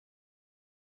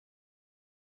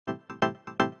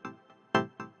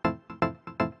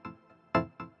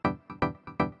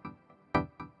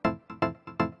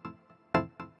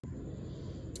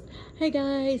Hey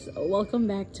guys, welcome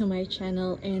back to my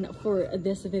channel, and for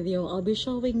this video I'll be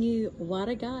showing you what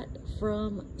I got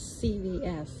from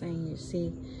CVS. And you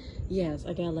see, yes,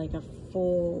 I got like a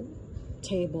full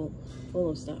table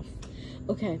full of stuff.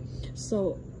 Okay,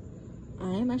 so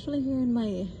I'm actually here in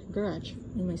my garage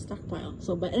in my stockpile.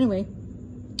 But anyway,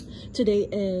 today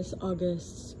is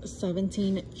August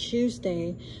 17,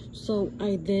 Tuesday. So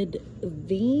I did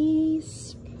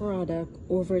these product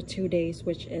over 2 days,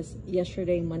 which is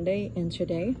yesterday, Monday, and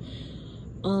today.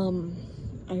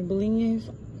 I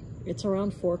believe it's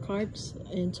around 4 cards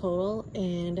in total,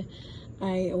 and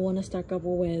I want to stock up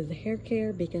with hair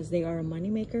care because they are a money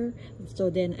maker.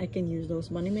 So then I can use those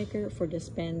money maker for the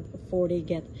spend 40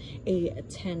 get a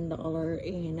 $10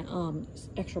 in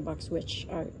extra bucks, which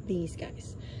are these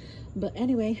guys. But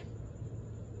anyway,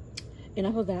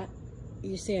 enough of that.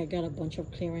 You see, I got a bunch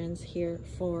of clearance here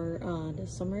for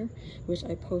this summer, which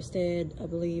I posted, I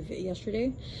believe,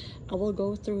 yesterday. I will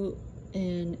go through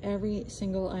in every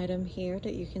single item here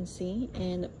that you can see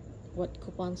and what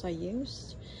coupons I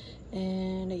used.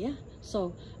 And yeah,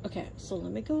 so okay, so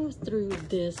let me go through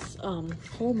this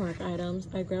Hallmark items.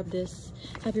 I grabbed this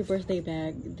happy birthday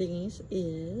bag. This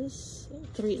is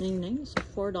 $3.99, so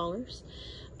 $4.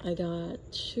 I got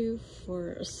 2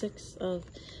 for 6 of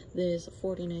this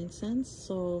 49 cents,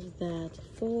 so that's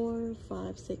 4,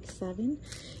 5, 6, 7,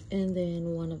 and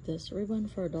then one of this ribbon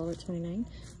for $1.29,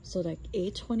 so like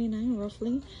 $8.29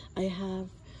 roughly. I have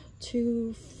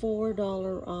 2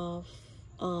 $4 off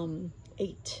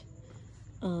 8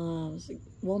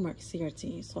 Walmart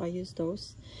CRT, so I used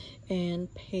those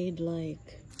and paid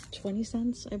like 20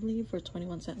 cents, I believe, or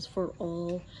 21 cents for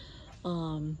all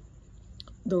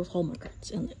those Hallmark cards.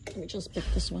 And let me just pick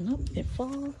this one up. It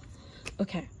fall.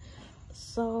 Okay,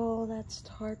 so let's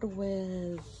start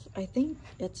with, I think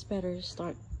it's better to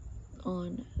start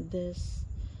on this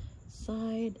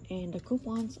side, and the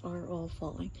coupons are all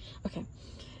falling. Okay,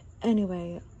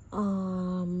 anyway,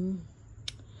 I'm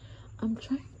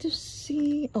trying to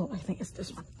see. Oh, I think it's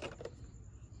this one.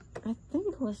 I think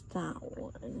it was that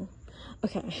one.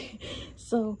 Okay,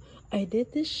 so I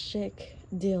did this chic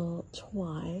deal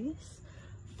twice.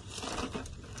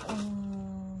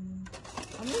 I'm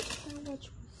not sure which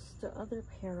was the other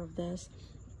pair of this,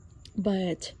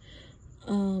 but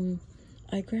I know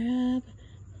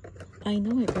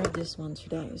I grabbed this one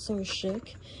today. So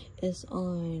Chic is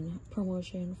on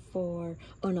promotion for,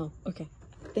 oh no, okay,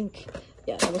 I think,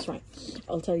 yeah, that was right.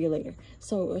 I'll tell you later.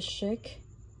 So Chic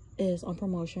is on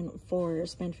promotion for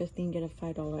spend 15 get a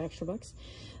 $5 extra bucks.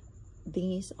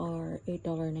 These are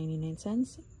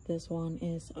 $8.99. This one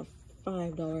is a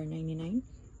 $5.99,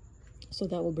 so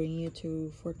that will bring you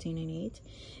to $14.98.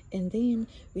 And then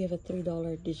we have a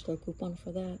 $3 digital coupon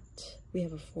for that. We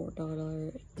have a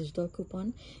 $4 digital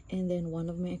coupon, and then one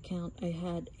of my account I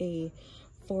had a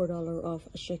 $4 off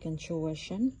chicken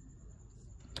tuition.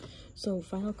 So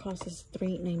final cost is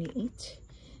 $3.98.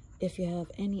 If you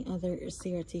have any other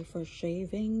CRT for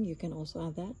shaving, you can also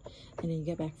add that, and then you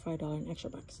get back $5 in extra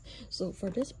bucks. So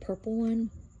for this purple one,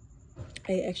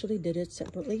 I actually did it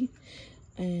separately,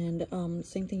 and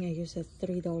same thing, I used a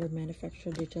 $3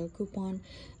 manufacturer digital coupon.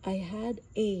 I had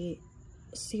a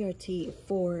CRT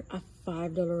for a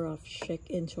 $5 off Chic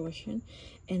intuition,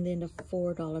 and then the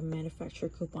 $4 manufacturer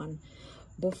coupon.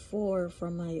 Before,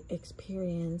 from my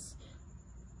experience,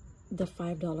 the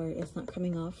 $5 is not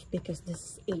coming off because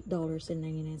this is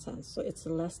 $8.99, so it's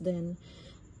less than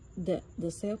the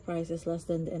sale price is less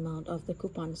than the amount of the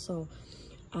coupon. So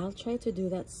I'll try to do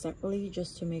that separately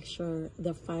just to make sure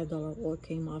the $5 will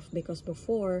came off, because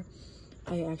before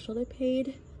I actually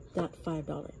paid that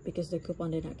 $5 because the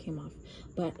coupon did not came off.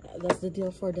 But that's the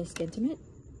deal for the Skintimate.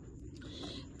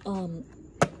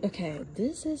 Okay,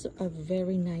 this is a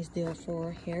very nice deal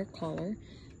for hair color.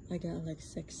 I got like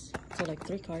 6, so like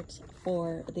 3 cards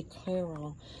for the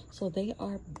Clairol. So they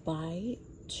are buy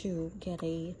 2 get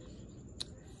a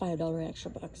 $5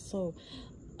 extra bucks. So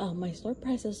my store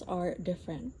prices are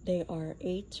different. They are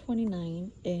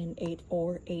 $8.29 and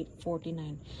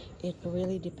 $8.49. It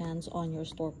really depends on your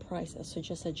store prices, so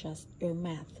just adjust your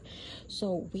math.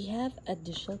 So we have a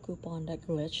digital coupon that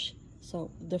glitched. So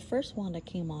the first one that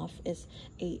came off is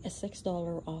a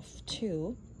 $6 off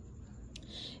 2,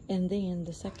 and then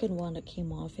the second one that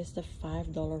came off is the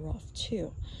 $5 off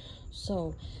 2.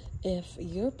 So if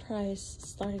your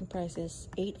starting price is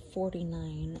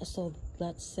 $8.49, so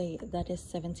let's say that is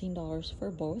 $17 for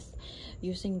both.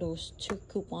 Using those 2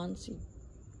 coupons,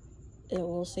 it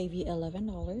will save you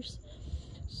 $11.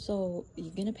 So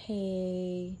you're gonna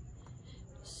pay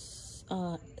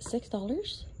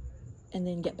 $6 and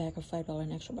then get back a $5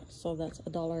 in extra bucks. So that's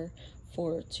 $1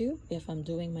 for 2 if I'm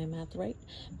doing my math right.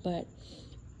 But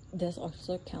this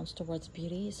also counts towards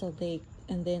beauty. So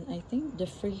and then I think the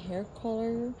free hair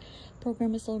color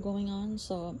program is still going on,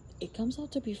 so it comes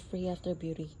out to be free after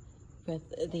beauty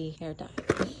with the hair dye.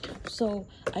 So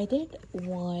I did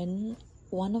one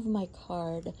of my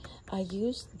card. I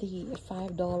used the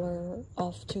 $5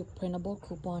 off 2 printable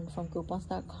coupon from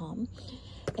coupons.com,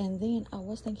 and then I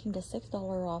was thinking the $6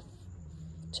 off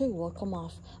 2 will come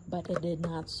off, but it did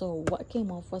not. So what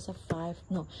came off was the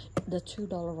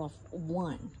 $2 off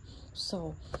 1.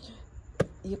 So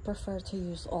you prefer to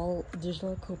use all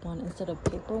digital coupon instead of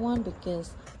paper one,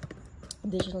 because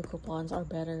digital coupons are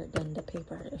better than the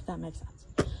paper, if that makes sense.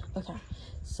 Okay,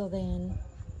 so then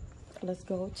let's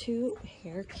go to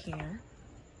hair care.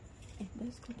 And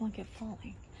this coupon kept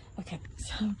falling. Okay,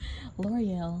 so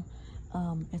L'Oreal,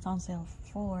 it's on sale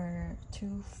for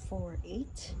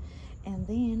 $248, and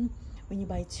then when you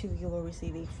buy 2 you will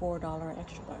receive a $4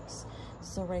 extra bucks.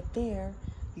 So right there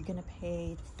you're gonna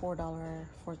pay $4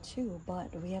 for 2,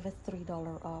 but we have a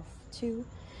 $3 off 2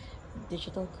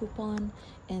 digital coupon,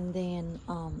 and then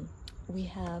we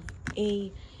have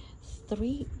a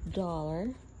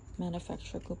 $3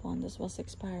 manufacturer coupon. This was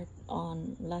expired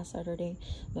on last Saturday,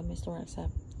 but my store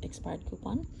accept expired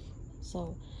coupon.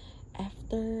 So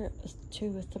after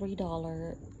 2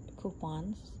 $3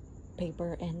 coupons,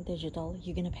 paper and digital,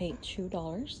 you're gonna pay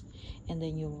 $2, and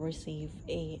then you'll receive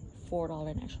a $4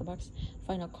 in extra bucks.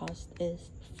 Final cost is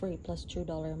free plus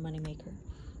 $2 moneymaker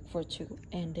for 2,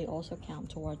 and they also count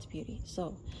towards beauty.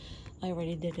 So I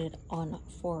already did it on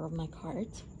 4 of my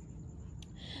cards.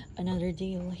 Another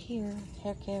deal here,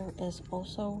 hair care, is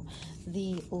also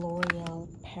the L'Oreal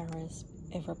Paris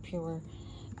Ever Pure.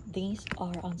 These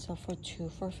are on sale for 2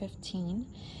 for $15,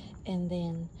 and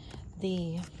then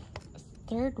the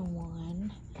third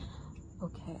one,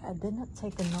 okay, I did not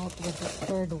take a note with the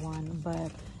third one,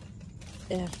 but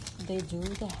if they do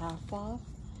the half off,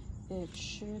 it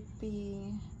should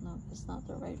be, no, it's not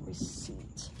the right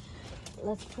receipt.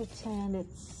 Let's pretend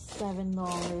it's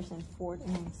 $7.49,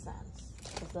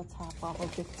 because that's half off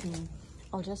of 15.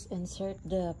 I'll just insert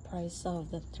the price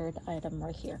of the third item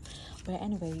right here. But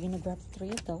anyway, you're gonna grab 3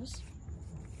 of those.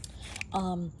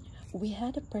 We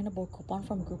had a printable coupon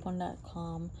from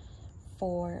groupon.com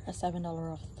for a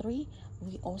 $7 off 3.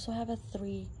 We also have a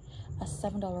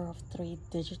 $7 off 3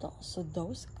 digital, so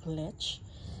those glitch.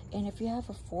 And if you have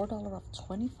a $4 off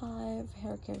 25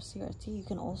 hair care CRT, you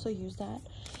can also use that.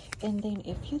 And then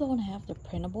if you don't have the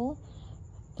printable,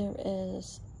 there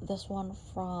is this one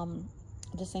from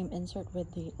the same insert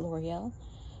with the L'Oreal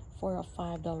for a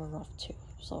 $5 off 2.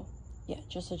 So yeah,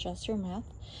 just adjust your math,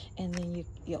 and then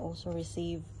you also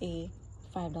receive a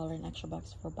 $5 in extra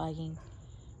bucks for buying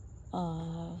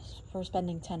for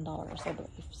spending $10, I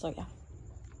believe. So yeah.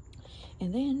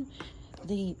 And then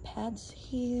the pads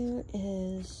here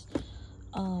is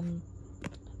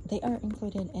they are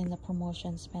included in the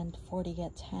promotion, spend 40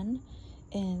 get 10,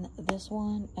 and this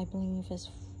one I believe is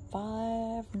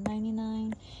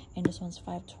 $5.99, and this one's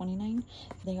 $5.29.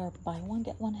 They are buy one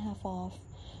get one half off.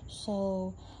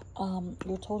 So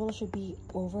your total should be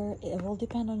over, it will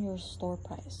depend on your store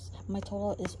price. My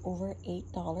total is over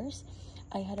 $8.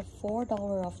 I had a $4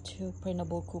 off 2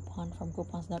 printable coupon from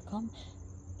coupons.com,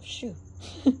 shoot,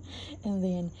 and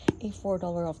then a $4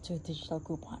 off 2 digital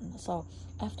coupon. So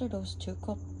after those 2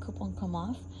 coupon come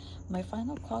off, my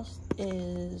final cost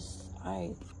is,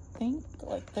 I think,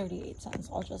 like 38 cents.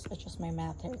 I'll just adjust my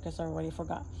math here because I already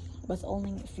forgot, but it's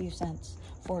only a few cents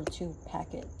for 2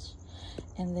 packets.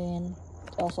 And then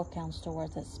it also counts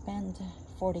towards the spend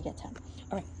 40 get 10.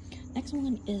 All right, next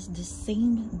one is the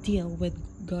same deal with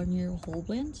Garnier Whole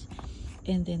Blends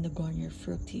and then the Garnier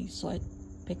Fructis. So I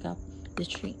pick up the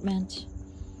treatment,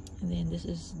 and then this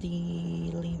is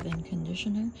the leave-in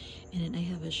conditioner, and then I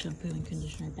have a shampoo and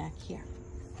conditioner back here.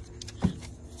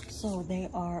 So they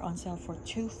are on sale for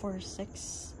 2 for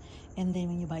 $6, and then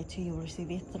when you buy 2 you'll receive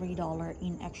a $3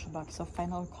 in extra bucks. So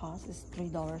final cost is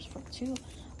 $3 for 2,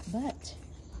 but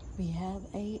we have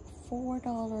a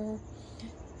 $4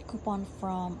 coupon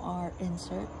from our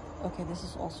insert. Okay, this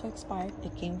is also expired.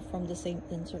 It came from the same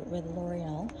insert with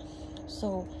L'Oreal.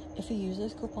 So if you use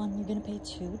this coupon, you're gonna pay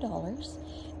 $2,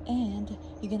 and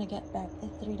you're gonna get back a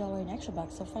 $3 in extra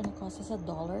bucks. So final cost is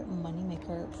 $1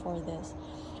 moneymaker for this.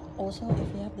 Also, if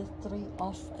you have the 3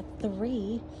 off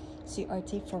 3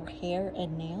 CRT for hair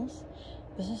and nails,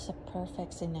 this is a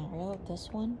perfect scenario. This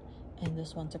one and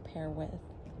this one to pair with.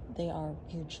 They are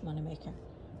huge moneymaker.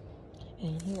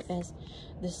 And here is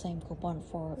the same coupon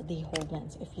for the whole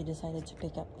blends if you decided to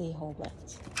pick up the whole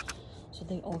blends. So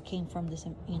they all came from the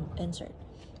same insert.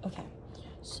 Okay,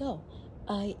 So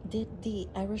I did the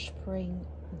Irish Spring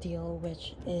deal,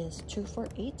 which is 2 for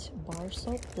 8 bar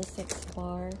soap, the 6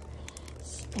 bar,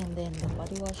 and then the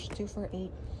body wash 2 for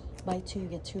 8. Buy 2 you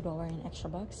get $2 in extra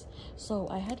bucks. So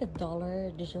I had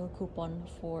 $1 digital coupon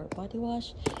for body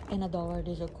wash and $1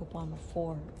 digital coupon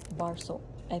for bar soap.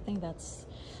 I think that's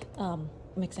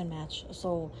mix and match.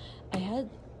 So I had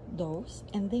those,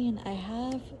 and then I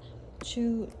have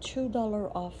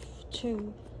 $2 off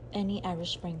to any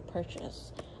Irish Spring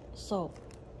purchase. So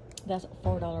that's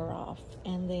 $4 off,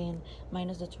 and then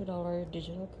minus the $2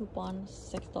 digital coupon,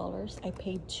 $6. I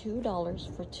paid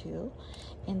 $2 for 2,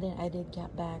 and then I did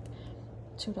get back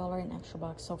 $2 in extra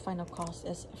bucks. So final cost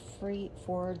is free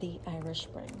for the Irish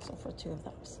Spring, so for 2 of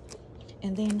those.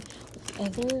 And then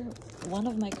other one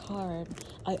of my card,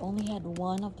 I only had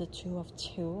one of the 2 of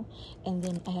 2, and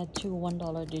then I had 2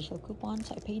 $1 digital coupons.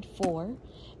 So I paid 4,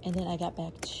 and then I got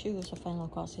back 2, so final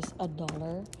cost is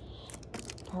 $1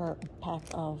 per pack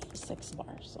of 6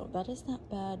 bars. So that is not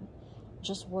bad.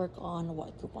 Just work on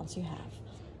what coupons you have.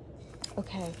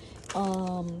 Okay,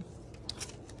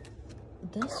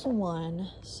 this one,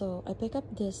 so I pick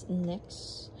up this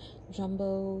NYX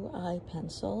jumbo eye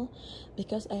pencil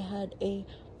because I had a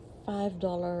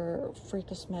 $5 free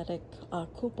cosmetic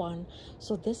coupon.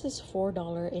 So this is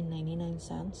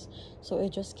 $4.99, so it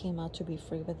just came out to be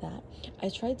free with that. I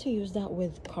tried to use that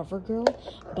with CoverGirl,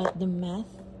 but the math,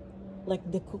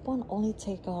 like the coupon only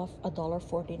take off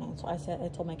 $1.49. So I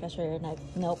told my cashier,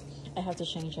 nope, I have to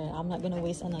change it. I'm not gonna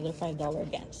waste another $5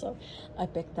 again. So I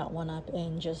picked that one up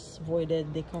and just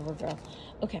voided the CoverGirl.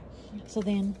 Okay, so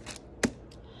then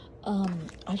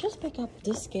I just picked up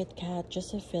this Kit Kat,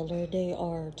 just a filler. They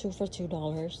are 2 for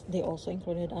 $2. They also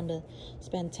included on the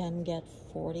spend 10 get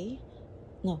 40.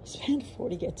 No, spend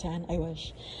 40 get 10. I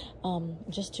wish.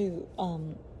 Just to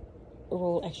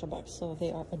roll extra bucks. So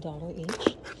they are $1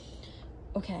 each.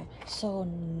 Okay, so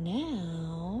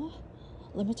now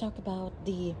let me talk about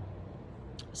the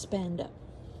spend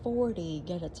 40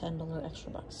 get a $10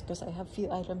 extra bucks, because I have few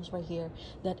items right here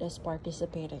that is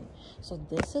participating. So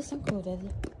this is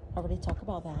included. I already talked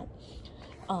about that.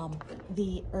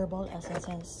 The herbal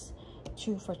essences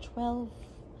 2 for 12,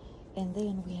 and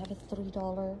then we have a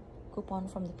 $3 coupon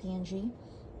from the P&G,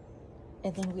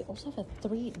 and then we also have a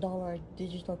 $3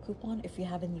 digital coupon if you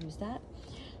haven't used that.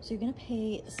 So you're gonna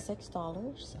pay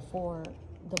 $6 for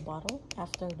the bottle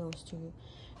after those 2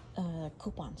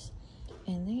 coupons,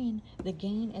 and then the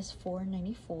gain is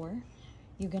 $4.94.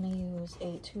 You're gonna use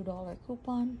a $2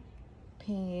 coupon,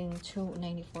 paying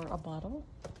 $2.94 a bottle.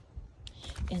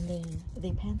 And then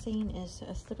the Pantene is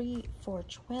a 3 for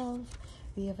 12.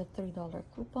 We have a $3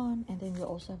 coupon, and then we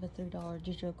also have a $3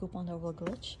 digital coupon that will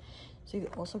glitch. So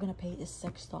you're also gonna pay is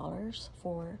 $6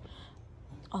 for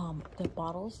the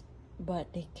bottles,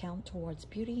 but they count towards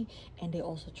beauty, and they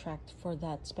also tracked for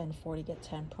that spend 40 get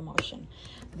 10 promotion.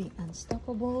 The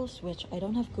Unstoppables, which I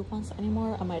don't have coupons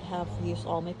anymore, I might have used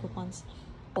all my coupons.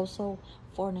 Also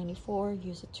 $4.94.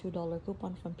 Use a $2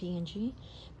 coupon from P&G,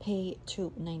 pay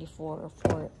 $2.94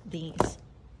 for these.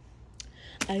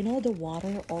 I know the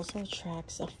water also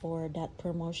tracks for that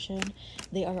promotion.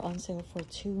 They are on sale for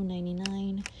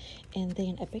 $2.99, and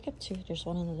then I pick up 2. There's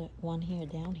one here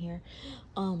down here.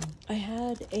 I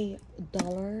had a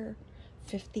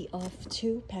 $1.50 off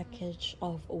 2 package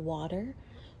of water,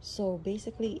 so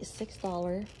basically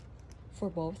 $6 for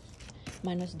both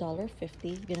minus $1.50.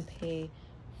 You're gonna pay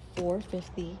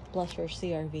 $4.50 plus your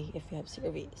CRV if you have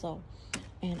CRV. So,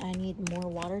 and I need more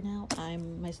water now.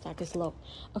 My stock is low.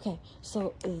 Okay,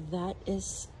 so that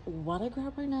is what I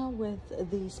grab right now with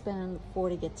the spend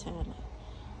 40 get 10.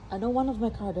 I know one of my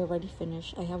cards already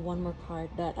finished. I have one more card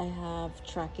that I have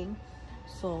tracking,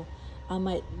 so I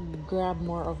might grab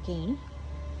more of gain.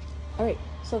 All right,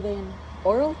 so then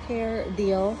oral care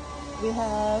deal. We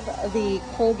have the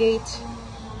Colgate.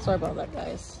 Sorry about that,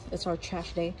 guys. It's our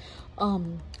trash day.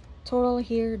 Total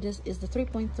here, this is the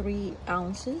 3.3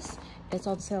 ounces. It's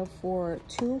on sale for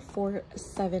 $2 for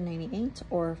 $7.98,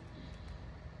 or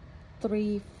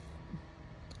 3.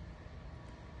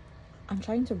 I'm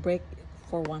trying to break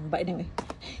for 1, but anyway,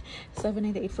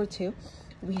 $7.98 for 2.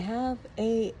 We have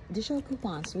a digital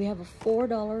coupons. We have a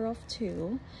 $4 off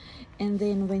 2, and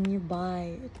then when you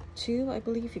buy 2, I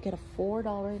believe you get a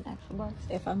 $4 in extra bucks,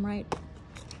 if I'm right.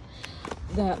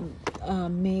 That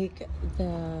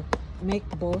make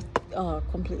both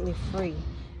completely free.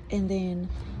 And then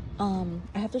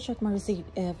I have to check my receipt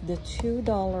if the $2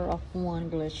 off 1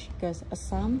 glitch, because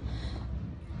some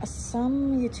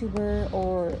YouTuber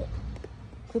or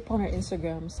couponer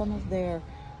Instagram, some of their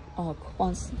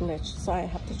coupons glitch, so I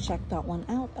have to check that one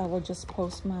out. I will just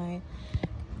post my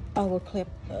I will clip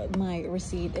my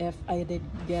receipt if I did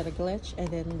get a glitch, and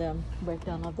then the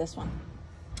breakdown of this one.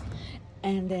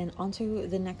 And then onto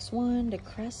the next one, the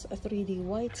Crest 3D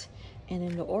White, and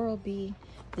then the Oral-B.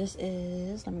 This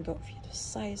is, let me go for the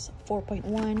size,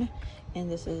 4.1,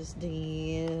 and this is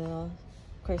the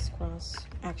crisscross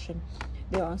action.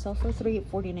 They're on sale for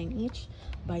 $3.49 each.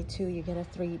 Buy two, you get a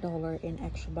 $3 in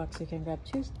extra bucks. You can grab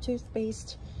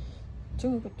toothpaste,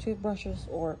 two toothbrushes,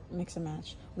 or mix and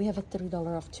match. We have a $3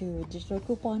 off two digital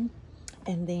coupon,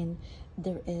 and then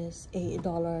there is a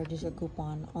 $1 digital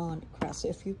coupon on Crest. So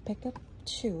if you pick up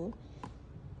two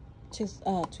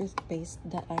toothpaste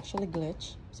that actually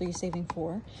glitch, so you're saving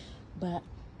 4. But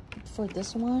for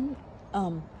this one,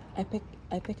 I pick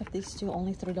up these two,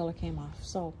 only $3 came off.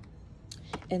 So,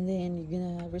 and then you're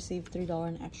gonna receive $3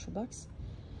 in extra bucks.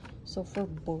 So for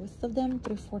both of them,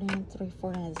 $3.49,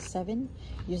 $3.49 is 7.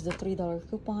 Use the $3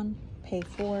 coupon, pay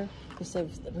 4,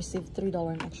 receive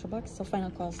 $3 in extra bucks. So final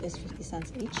cost is 50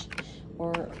 cents each,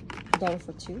 or $1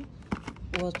 for 2,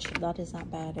 which that is not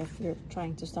bad if you're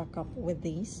trying to stock up with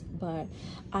these. But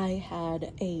I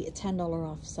had a $10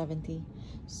 off 70,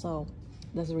 so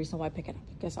that's the reason why I pick it up,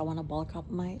 because I want to bulk up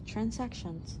my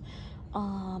transactions.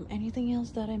 Anything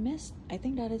else that I missed? I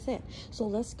think that is it. So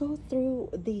let's go through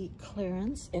the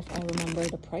clearance if I remember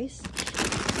the price.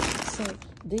 So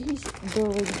these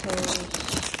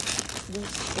Doritos,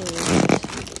 this is,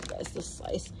 guys, the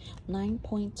size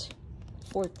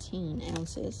 9.14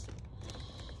 ounces,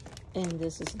 and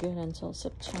this is good until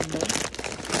September.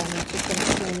 I need to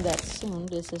confirm that soon.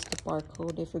 This is the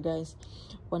barcode if you guys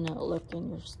wanna look in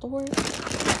your store.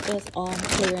 It's on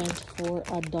clearance for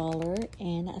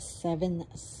 $1.07,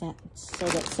 so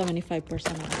that's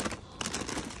 75% off.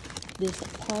 This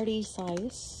party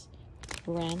size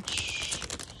ranch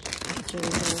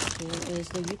Doritos here is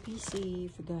the UPC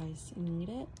if you guys need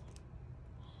it.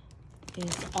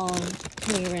 Is on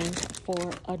clearance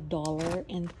for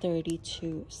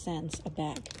 $1.32 a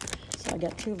bag. So I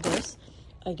got 2 of this.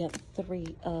 I got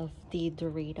 3 of the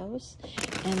Doritos,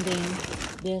 and then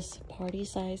this party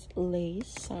size Lay's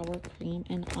sour cream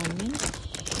and onion.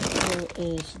 Here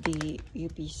is the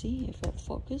UPC if it'll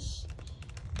focus.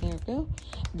 There we go.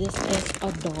 This is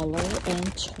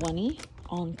 $1.20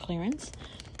 on clearance.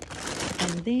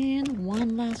 And then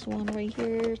one last one right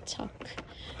here, Tuck,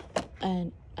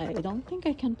 and I don't think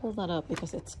I can pull that up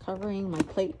because it's covering my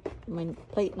plate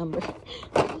number.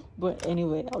 But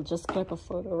anyway, I'll just clip a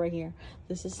photo right here.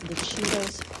 This is the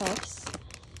Cheetos Puffs.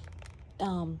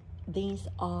 This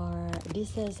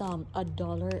is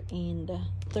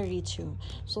 $1.32.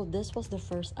 So this was the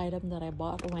first item that I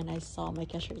bought when I saw my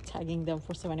cashier tagging them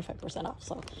for 75% off.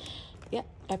 So yeah,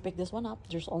 I picked this one up.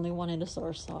 There's only one in the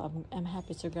store, so I'm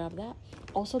happy to grab that.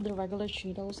 Also, the regular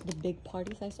Cheetos, the big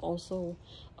party size, also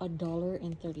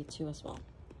 $1.32 as well.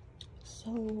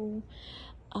 So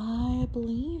I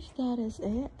believe that is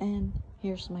it, and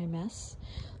here's my mess.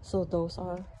 So those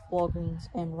are Walgreens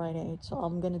and Rite Aid, so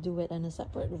I'm gonna do it in a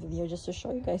separate video just to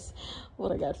show you guys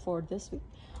what I got for this week.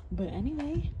 But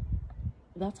anyway,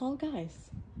 that's all,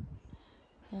 guys.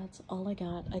 That's all I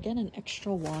got. I got an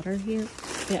extra water here.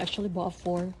 I actually bought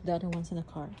 4, the other one's in the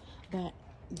car. But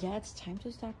yeah, it's time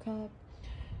to stock up.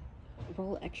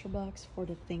 Roll extra bucks for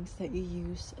the things that you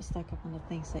use. Stock up on the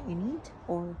things that you need,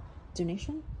 or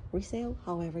donation, resale,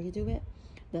 however you do it.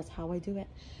 That's how I do it.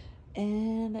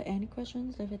 And any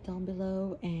questions, leave it down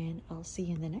below, and I'll see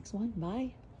you in the next one.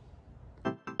 Bye.